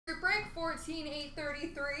Patrick,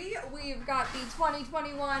 14,833. We've got the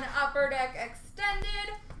 2021 Upper Deck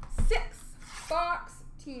Extended 6-box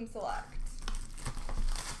Team Select.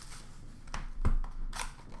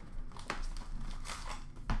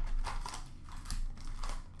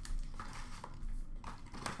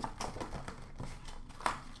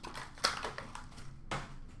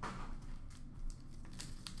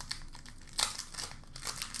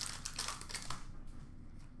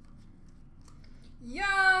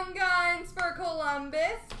 Young Guns for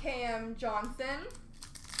Columbus, Cam Johnson.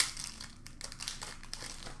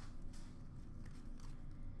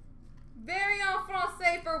 Variant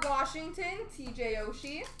Francais for Washington, TJ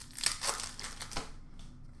Oshie.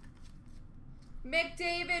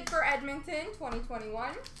 McDavid for Edmonton,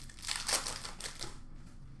 2021.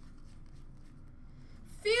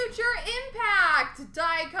 Future Impact,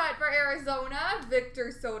 die cut for Arizona,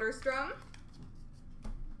 Victor Soderstrom.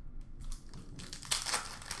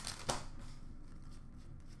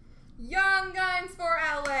 Young Guns for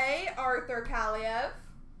LA, Arthur Kaliev.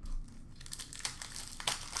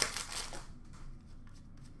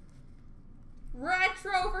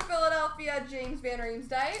 Retro for Philadelphia, James Van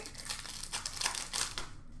Riemsdyk.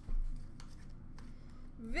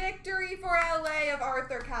 Victory for LA of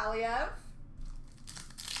Arthur Kaliev.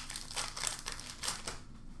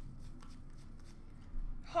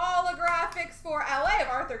 Holographics for LA of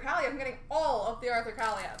Arthur Kaliev. I'm getting all of the Arthur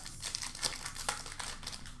Kalievs.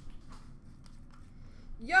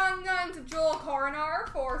 Young Guns of Joel Coronar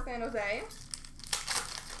for San Jose.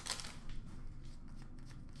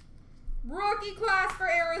 Rookie class for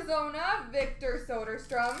Arizona, Victor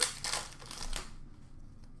Soderstrom.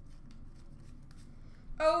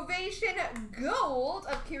 Ovation Gold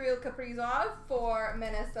of Kirill Kaprizov for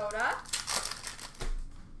Minnesota.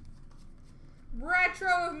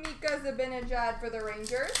 Retro of Mika Zibanejad for the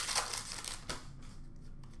Rangers.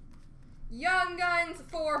 Young Guns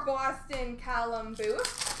for Boston, Callum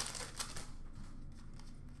Booth.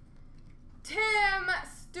 Tim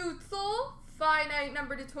Stutzel, finite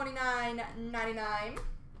number to 29.99.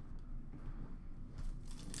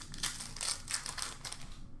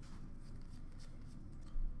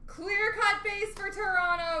 Clear cut base for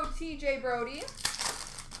Toronto, TJ Brody.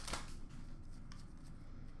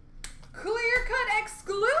 Clear cut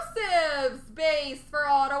exclusives base for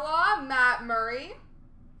Ottawa, Matt Murray.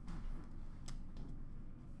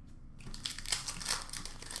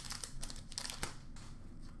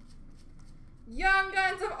 Young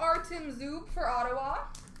Guns of Artem Zub for Ottawa.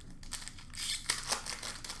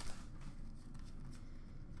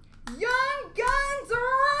 Young Guns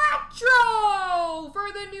Retro for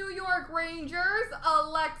the New York Rangers,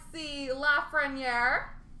 Alexis Lafreniere.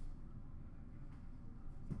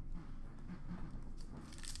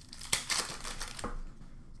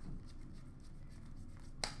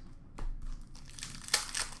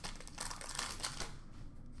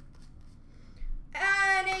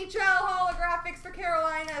 NHL holographics for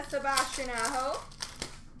Carolina, Sebastian Aho.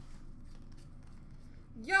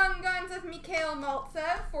 Young Guns of Mikhail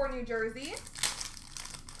Maltsev for New Jersey.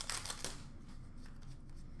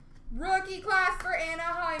 Rookie class for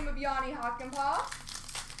Anaheim of Yanni Hakanpää.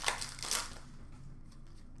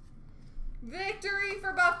 Victory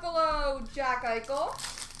for Buffalo, Jack Eichel.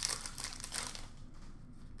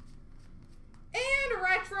 And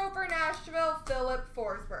retro for Nashville, Philip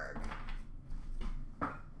Forsberg.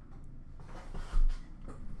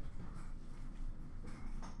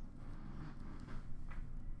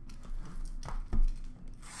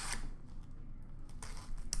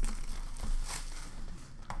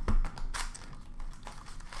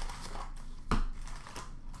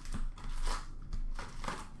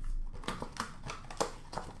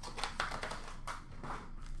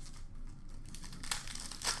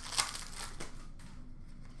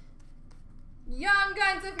 Young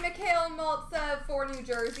Guns of Mikhail Maltsev for New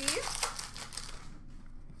Jersey.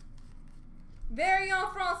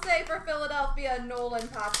 Variant Francais for Philadelphia, Nolan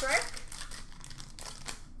Patrick.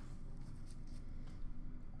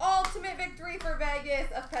 Ultimate Victory for Vegas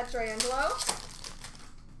of Pietrangelo.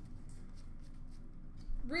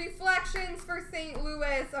 Reflections for St.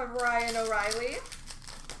 Louis of Ryan O'Reilly.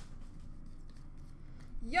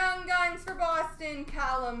 Young Guns for Boston,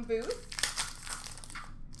 Callum Booth.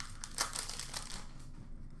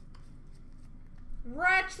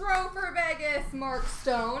 Retro for Vegas, Mark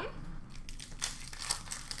Stone.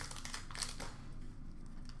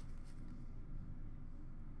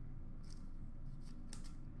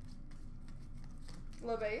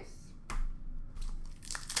 LaBase.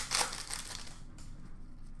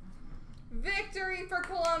 Victory for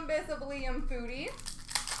Columbus of Liam Foudy.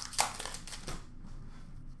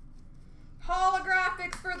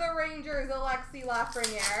 Holographics for the Rangers. Rangers, Alexis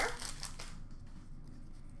Lafreniere.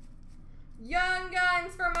 Young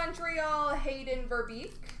Guns for Montreal, Hayden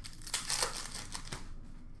Verbeek.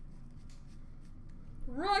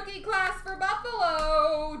 Rookie class for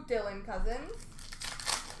Buffalo, Dylan Cousins.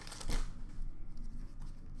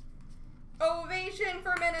 Ovation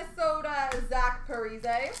for Minnesota, Zach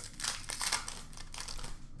Parise.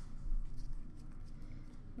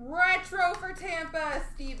 Retro for Tampa,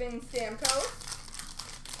 Steven Stamkos.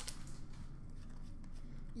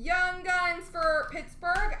 Young Guns for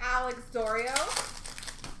Pittsburgh, Alex Dorio.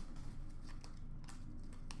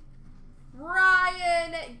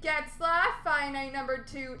 Ryan Getzlaf, finite number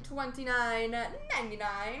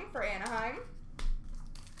 2/29/99 for Anaheim.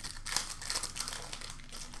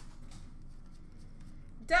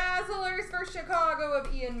 Dazzlers for Chicago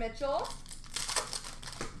of Ian Mitchell.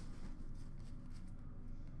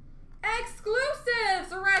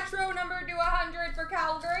 Exclusives, retro number 200 for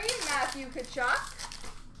Calgary, Matthew Tkachuk.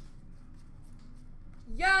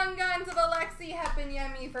 Young Guns of Alexi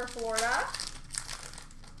Heponiemi for Florida.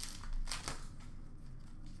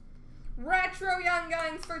 Retro Young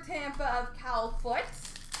Guns for Tampa of Cal Foot.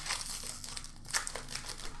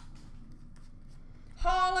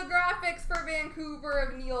 Holographics for Vancouver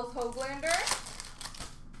of Niels Hoglander.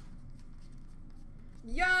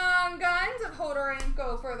 Young Guns of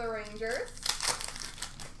Hodorenko for the Rangers.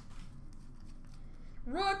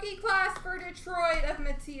 Rookie class for Detroit of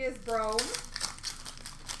Matthias Brome.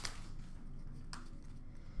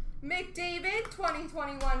 McDavid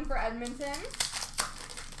 2021 for Edmonton.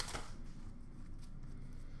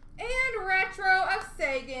 And retro of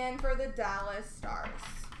Sagan for the Dallas Stars.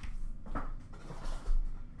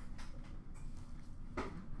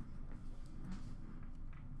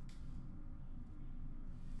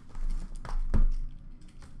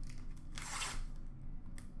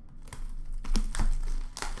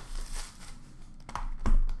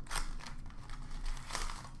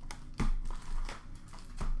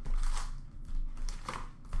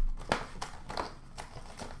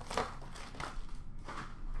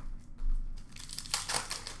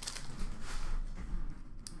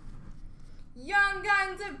 Young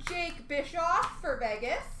Guns of Jake Bischoff for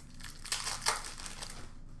Vegas.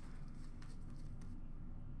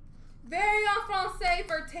 Very en Francais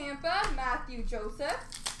for Tampa, Matthew Joseph.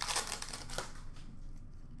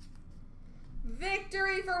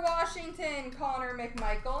 Victory for Washington, Connor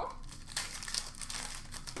McMichael.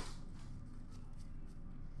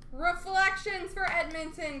 Reflections for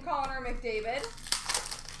Edmonton, Connor McDavid.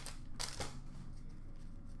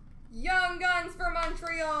 Young Guns for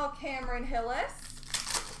Montreal, Cameron Hillis.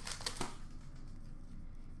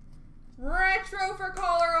 Retro for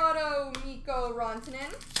Colorado, Mikko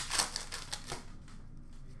Rantanen.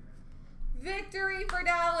 Victory for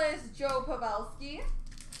Dallas, Joe Pavelski.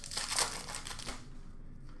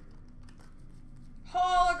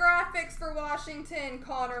 Holographics for Washington,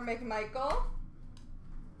 Connor McMichael.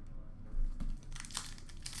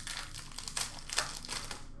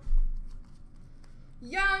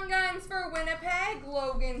 Young Guns for Winnipeg,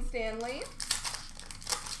 Logan Stanley.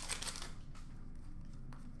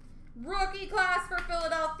 Rookie class for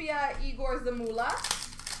Philadelphia, Igor Zamula.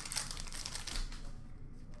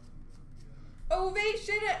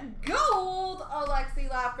 Ovation Gold, Alexis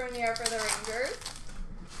Lafreniere for the Rangers.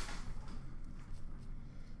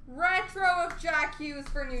 Retro of Jack Hughes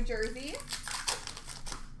for New Jersey.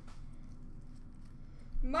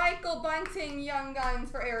 Michael Bunting, Young Guns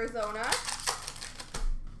for Arizona.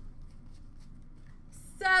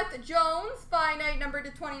 Seth Jones, finite number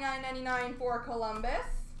to 29/99 for Columbus.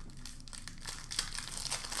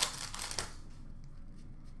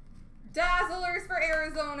 Dazzlers for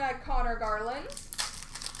Arizona, Connor Garland.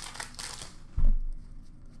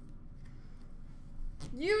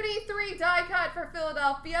 UD3 die cut for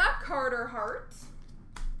Philadelphia, Carter Hart.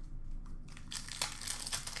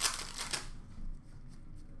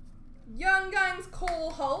 Young Guns,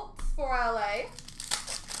 Cole Holtz for LA.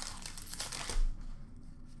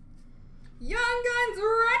 Young Guns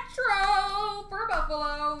Retro for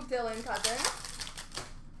Buffalo, Dylan Cousins.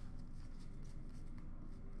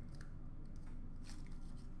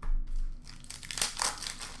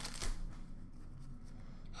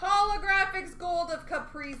 Holographics Gold of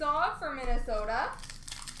Kaprizov for Minnesota.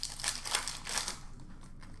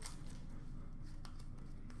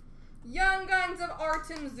 Young Guns of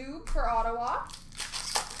Artem Zub for Ottawa.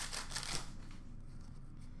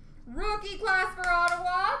 Rookie class for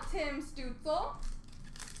Ottawa, Tim Stützle.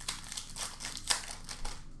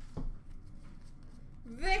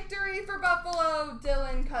 Victory for Buffalo,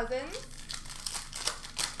 Dylan Cousins.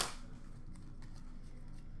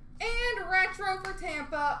 And retro Retro for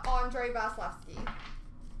Tampa, Andrei Vasilevsky.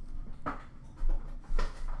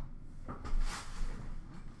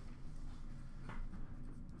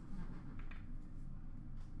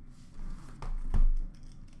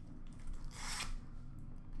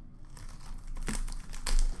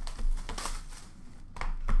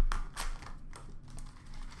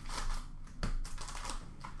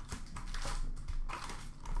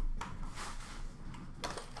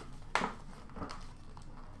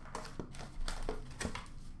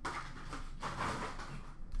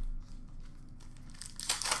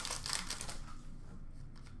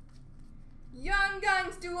 Young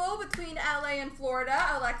Guns duel between LA and Florida,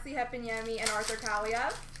 Alexei Heponiemi and Arthur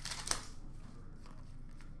Kaliev.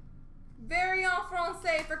 Variant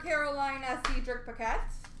Francais for Carolina, Cedric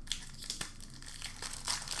Paquette.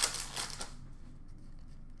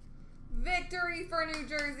 Victory for New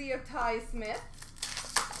Jersey of Ty Smith.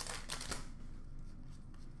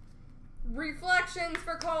 Reflections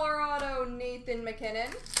for Colorado, Nathan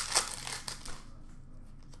McKinnon.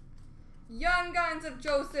 Young Guns of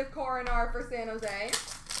Joseph Coronar for San Jose.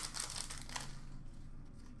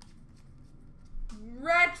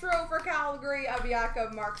 Retro for Calgary of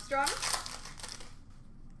Jakob Markstrom.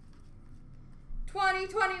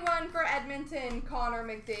 2021 for Edmonton, Connor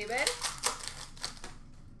McDavid.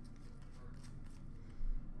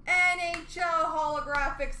 NHL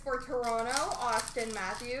holographics for Toronto, Austin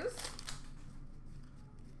Matthews.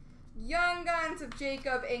 Young Guns of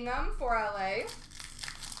Jacob Ingham for LA.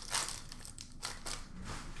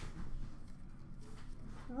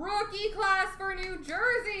 Rookie class for New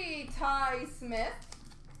Jersey, Ty Smith.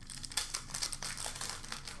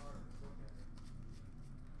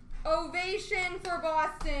 Ovation for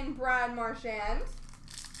Boston, Brad Marchand.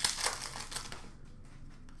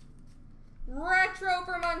 Retro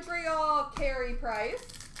for Montreal, Carey Price.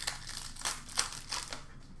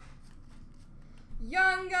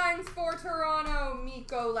 Young Guns for Toronto,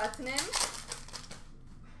 Mikko Lehtonen.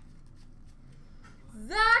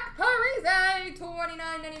 Zach Parise,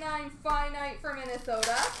 $29.99 finite for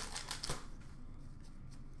Minnesota.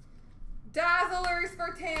 Dazzlers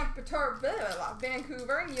for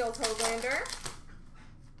Vancouver, Niels Höglander.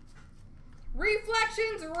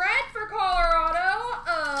 Reflections red for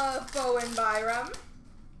Colorado, Bowen Byram.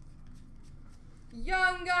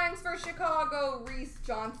 Young Guns for Chicago, Reese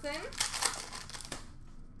Johnson.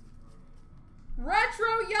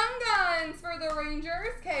 Retro Young Guns for the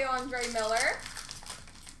Rangers, K-Andre Miller.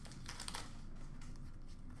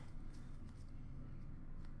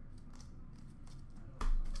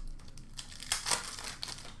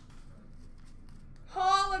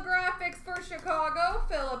 Holographics for Chicago,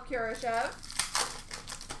 Philip Kurashev.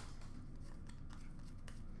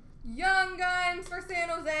 Young Guns for San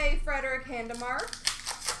Jose, Frederick Handemark.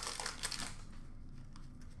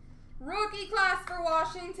 Rookie class for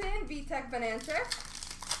Washington, Vitek Vanacek.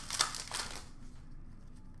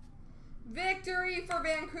 Victory for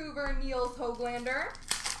Vancouver, Niels Höglander.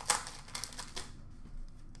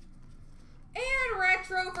 And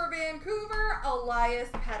retro for Vancouver, Elias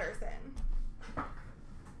Pettersson.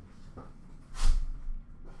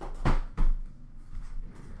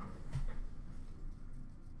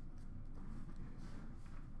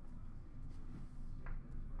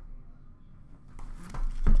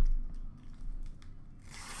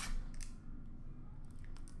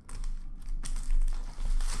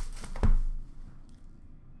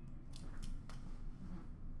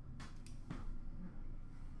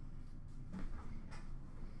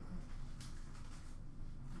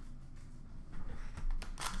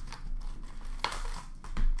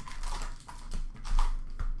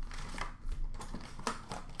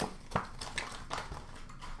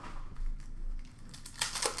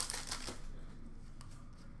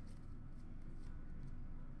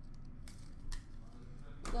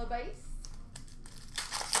 Base.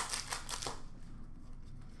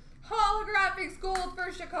 Holographics gold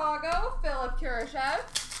for Chicago, Philip Kurashev.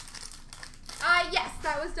 Yes,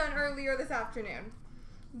 that was done earlier this afternoon.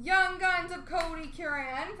 Young Guns of Cody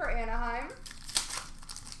Curran for Anaheim.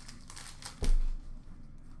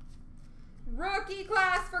 Rookie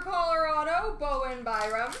class for Colorado, Bowen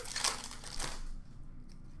Byram.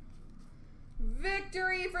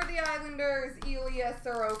 Victory for the Islanders, Ilya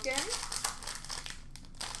Sorokin.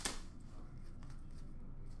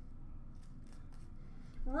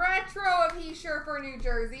 Retro of Heischer for New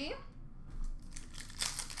Jersey.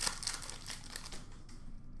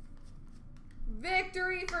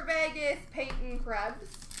 Victory for Vegas, Peyton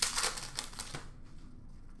Krebs.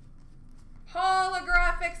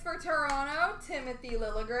 Holographics for Toronto, Timothy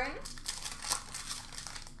Liljegren.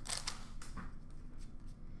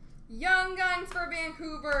 Young Guns for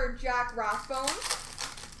Vancouver, Jack Rathbone.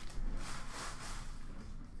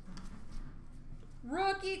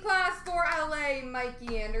 Rookie class for LA,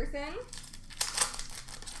 Mikey Anderson.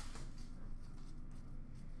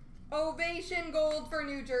 Ovation Gold for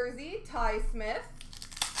New Jersey, Ty Smith.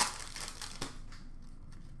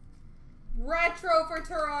 Retro for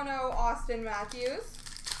Toronto, Austin Matthews.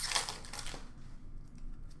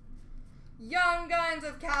 Young Guns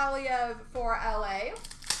of Kaliev for LA.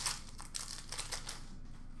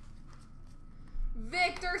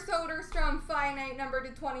 Victor Soderstrom, finite number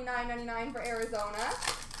to 29.99 for Arizona.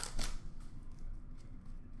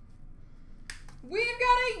 We've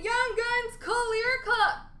got a Young Guns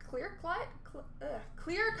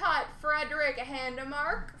clear cut Frederick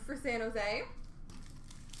Handemark for San Jose.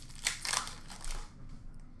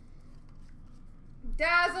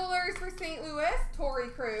 Dazzlers for St. Louis, Torrey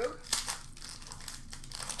Krug.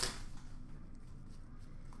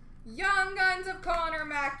 Young Guns of Connor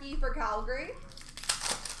Mackey for Calgary.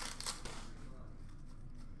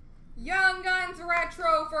 Young Guns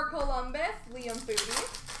Retro for Columbus, Liam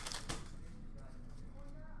Foodie.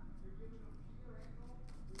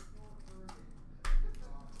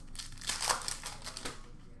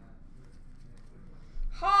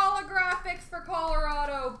 Holographics for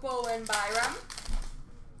Colorado, Bowen Byram.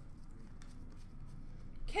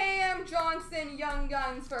 Cam Johnson, Young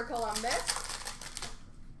Guns for Columbus.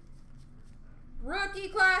 Rookie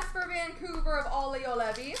class for Vancouver of Olli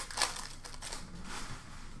Olevi.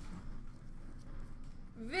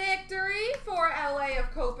 Victory for LA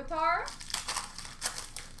of Kopitar.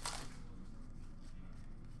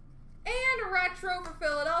 And retro for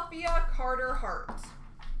Philadelphia, Carter Hart.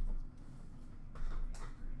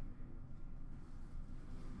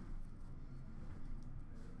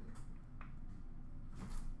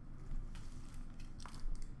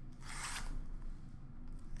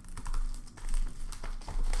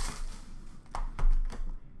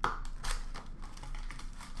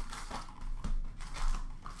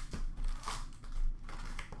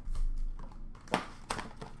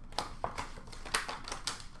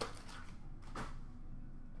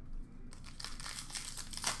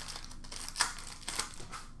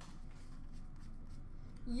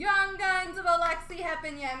 Young Guns of Alexi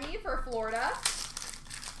Hepanyemi for Florida.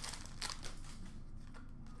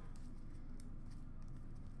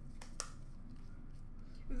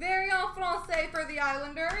 Variant Francais for the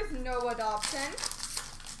Islanders, Noah Dobson.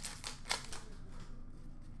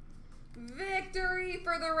 Victory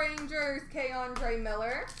for the Rangers, Keandre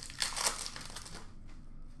Miller.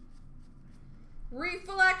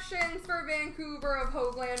 Reflections for Vancouver of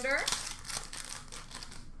Hoglander.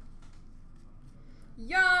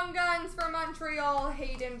 Young Guns for Montreal,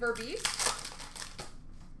 Hayden Verbeek.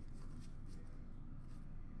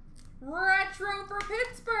 Retro for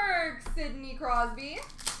Pittsburgh, Sidney Crosby.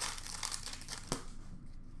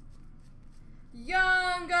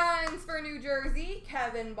 Young Guns for New Jersey,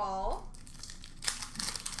 Kevin Ball.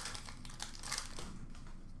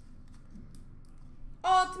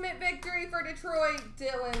 Ultimate Victory for Detroit,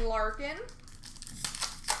 Dylan Larkin.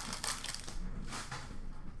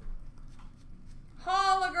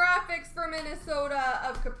 Holographics for Minnesota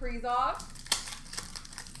of Kaprizov.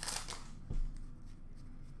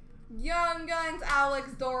 Young Guns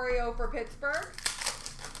Alex Dorio for Pittsburgh.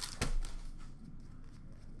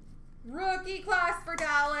 Rookie class for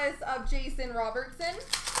Dallas of Jason Robertson.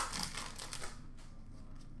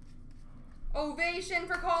 Ovation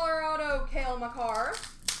for Colorado, Cale Makar.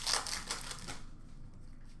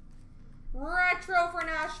 Retro for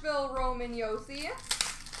Nashville, Roman Josi.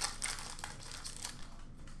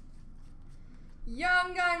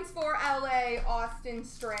 Young Guns for LA, Austin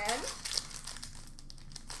Strand.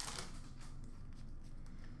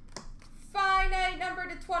 Finite number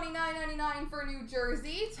to 29.99 for New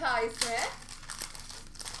Jersey, Ty Smith.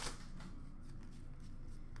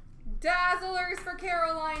 Dazzlers for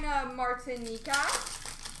Carolina, Martinica.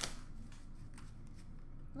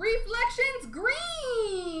 Reflections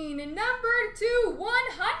green, number to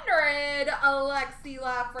 100, Alexi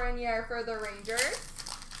Lafreniere for the Rangers.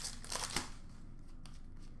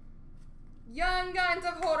 Young Guns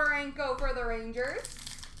of Hodorenko for the Rangers.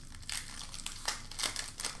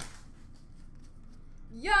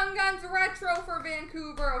 Young Guns Retro for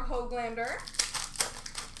Vancouver of Hoglander.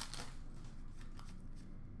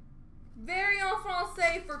 Variant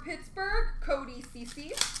Francais for Pittsburgh, Cody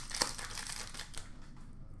Ceci.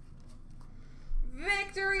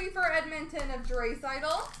 Victory for Edmonton of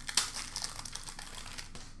Draisaitl.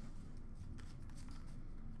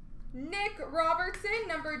 Nick Robertson,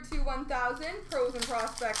 number 2/1000, Pros and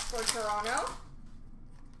Prospects for Toronto.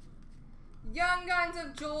 Young Guns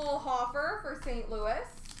of Joel Hoffer for St. Louis.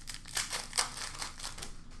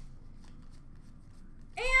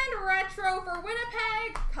 And retro for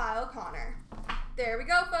Winnipeg, Kyle Connor. There we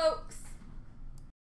go, folks.